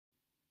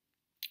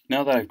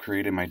Now that I've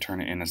created my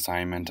Turnitin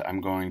assignment, I'm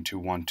going to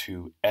want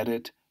to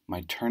edit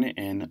my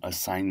Turnitin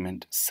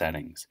assignment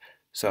settings.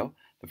 So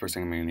the first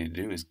thing I'm going to need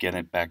to do is get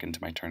it back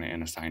into my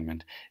Turnitin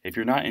assignment. If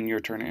you're not in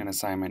your Turnitin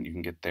assignment, you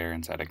can get there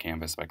inside of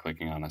Canvas by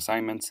clicking on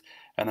Assignments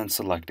and then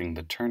selecting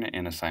the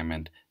Turnitin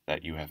assignment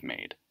that you have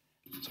made.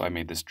 So I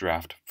made this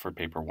draft for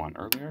paper 1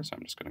 earlier, so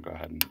I'm just going to go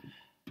ahead and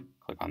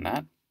click on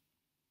that.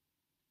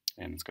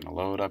 And it's going to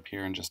load up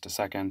here in just a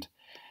second.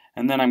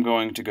 And then I'm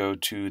going to go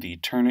to the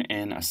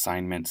Turnitin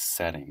assignment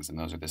settings, and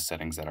those are the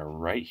settings that are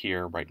right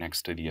here, right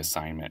next to the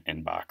assignment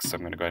inbox. So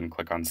I'm going to go ahead and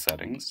click on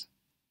Settings.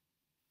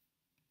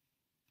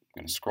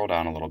 I'm going to scroll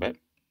down a little bit.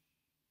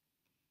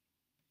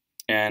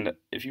 And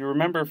if you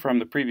remember from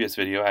the previous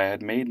video, I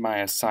had made my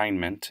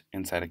assignment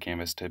inside of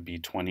Canvas to be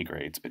 20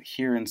 grades, but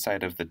here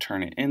inside of the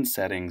Turnitin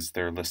settings,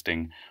 they're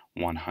listing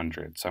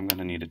 100. So I'm going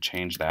to need to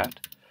change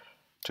that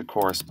to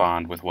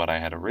correspond with what I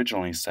had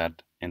originally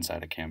set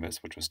inside of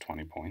Canvas, which was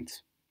 20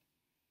 points.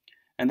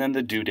 And then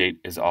the due date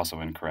is also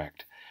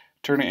incorrect.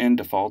 Turnitin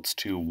defaults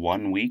to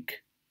 1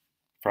 week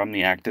from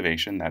the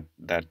activation.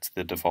 That's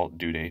the default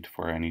due date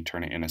for any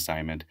Turnitin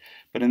assignment.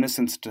 But in this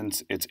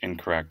instance, it's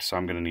incorrect, so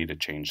I'm going to need to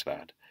change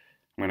that.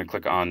 I'm going to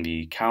click on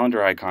the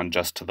calendar icon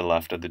just to the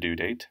left of the due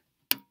date.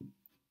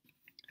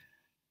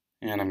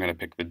 And I'm going to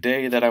pick the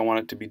day that I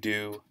want it to be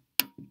due,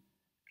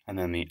 and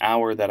then the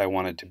hour that I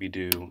want it to be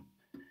due,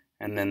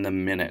 and then the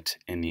minute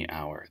in the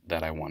hour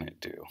that I want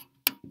it due.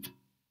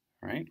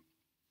 All right?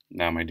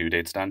 Now my due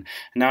date's done.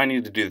 And now I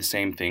need to do the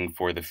same thing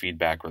for the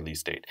feedback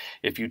release date.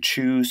 If you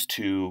choose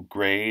to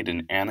grade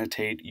and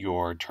annotate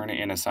your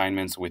Turnitin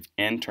assignments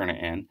within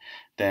Turnitin,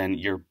 then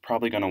you're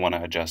probably going to want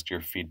to adjust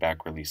your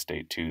feedback release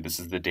date too.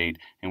 This is the date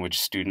in which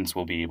students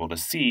will be able to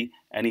see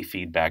any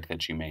feedback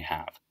that you may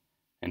have.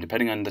 And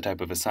depending on the type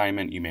of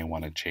assignment, you may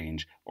want to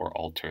change or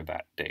alter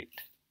that date.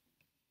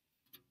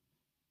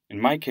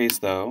 In my case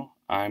though,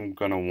 I'm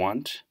going to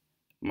want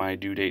my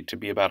due date to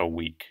be about a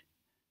week.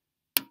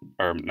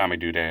 Or not my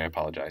due date, I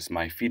apologize,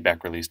 my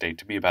feedback release date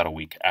to be about a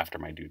week after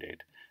my due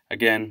date.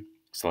 Again,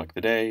 select the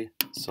day,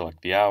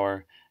 select the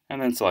hour,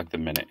 and then select the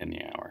minute in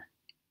the hour.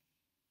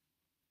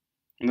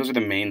 And those are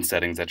the main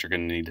settings that you're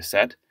going to need to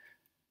set.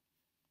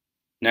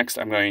 Next,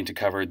 I'm going to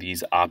cover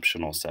these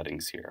optional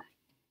settings here.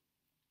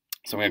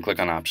 So I'm going to click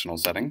on Optional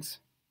Settings.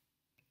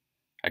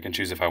 I can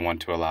choose if I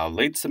want to allow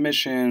late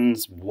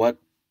submissions, what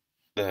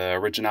the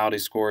originality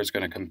score is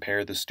going to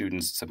compare the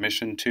student's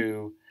submission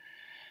to,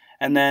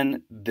 and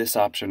then this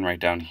option right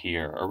down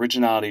here,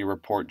 originality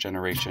report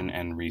generation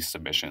and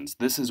resubmissions.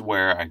 This is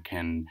where I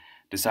can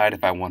decide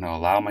if I want to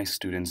allow my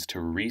students to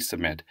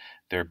resubmit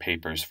their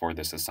papers for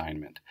this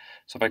assignment.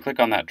 So if I click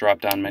on that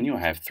drop-down menu,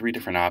 I have 3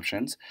 different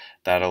options.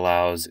 That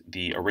allows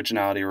the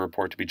originality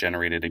report to be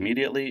generated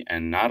immediately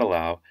and not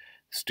allow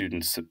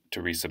students to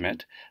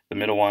resubmit. The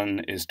middle one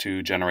is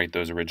to generate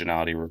those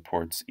originality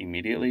reports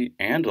immediately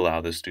and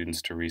allow the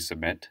students to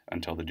resubmit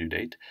until the due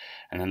date.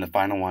 And then the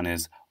final one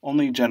is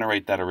only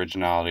generate that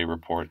originality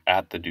report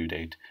at the due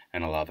date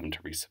and allow them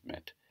to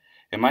resubmit.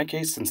 In my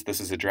case, since this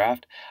is a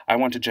draft, I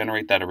want to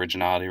generate that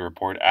originality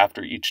report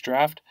after each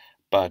draft,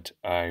 but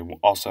I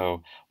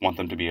also want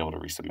them to be able to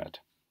resubmit.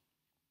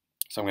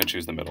 So I'm going to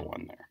choose the middle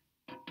one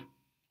there.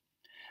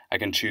 I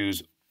can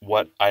choose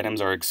what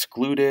items are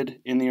excluded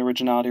in the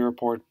originality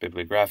report,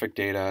 bibliographic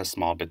data,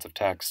 small bits of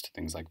text,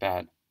 things like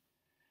that.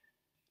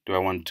 Do I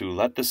want to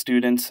let the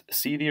students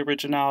see the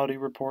originality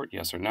report,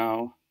 yes or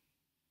no?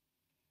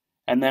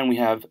 And then we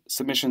have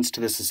submissions to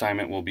this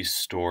assignment will be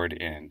stored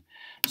in.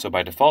 So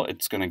by default,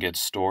 it's going to get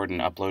stored and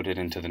uploaded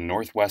into the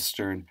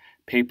Northwestern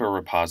paper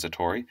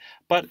repository.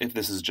 But if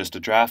this is just a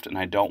draft and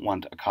I don't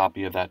want a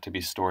copy of that to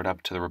be stored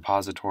up to the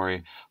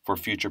repository for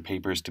future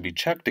papers to be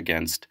checked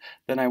against,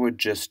 then I would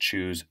just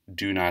choose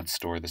do not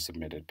store the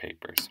submitted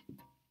papers.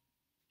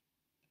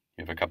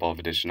 You have a couple of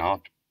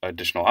additional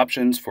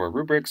options for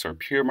rubrics or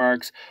peer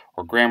marks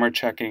or grammar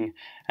checking.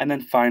 And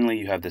then finally,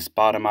 you have this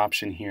bottom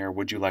option here.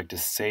 Would you like to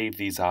save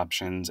these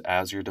options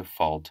as your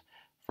default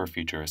for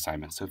future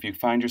assignments? So if you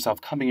find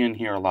yourself coming in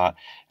here a lot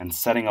and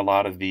setting a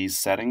lot of these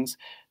settings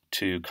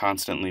to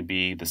constantly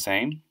be the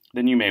same,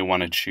 then you may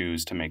want to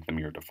choose to make them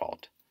your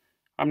default.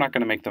 I'm not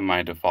going to make them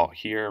my default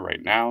here right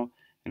now.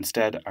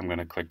 Instead, I'm going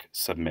to click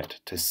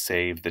Submit to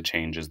save the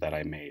changes that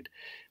I made.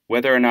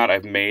 Whether or not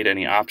I've made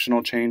any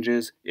optional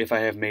changes, if I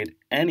have made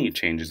any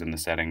changes in the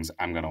settings,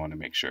 I'm going to want to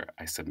make sure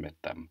I submit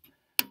them.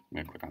 I'm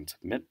going to click on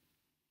Submit.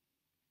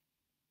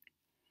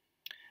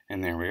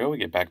 And there we go, we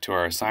get back to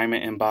our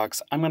assignment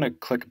inbox. I'm going to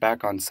click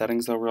back on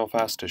settings though real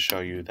fast to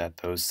show you that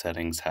those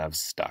settings have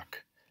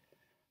stuck.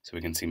 So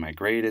we can see my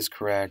grade is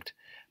correct,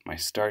 my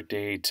start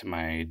date,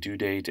 my due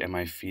date, and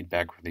my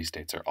feedback release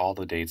dates are all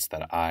the dates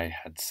that I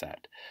had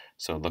set.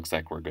 So it looks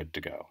like we're good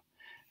to go.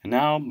 And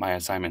now my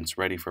assignment's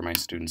ready for my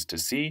students to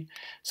see.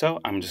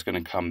 So I'm just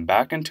going to come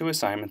back into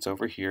assignments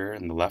over here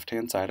in the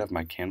left-hand side of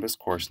my Canvas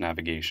course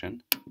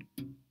navigation.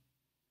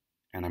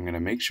 And I'm going to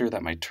make sure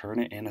that my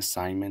Turnitin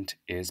assignment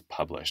is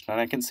published.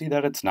 And I can see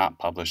that it's not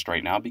published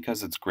right now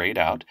because it's grayed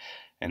out.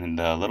 and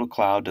the little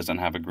cloud doesn't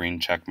have a green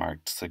check mark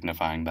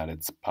signifying that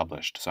it's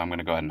published. So I'm going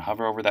to go ahead and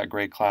hover over that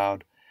gray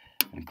cloud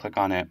and click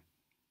on it.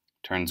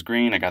 Turns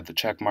green, I got the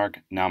check mark.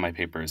 Now my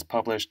paper is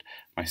published.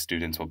 My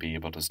students will be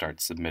able to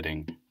start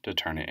submitting to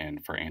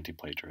Turnitin for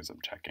anti-plagiarism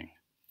checking.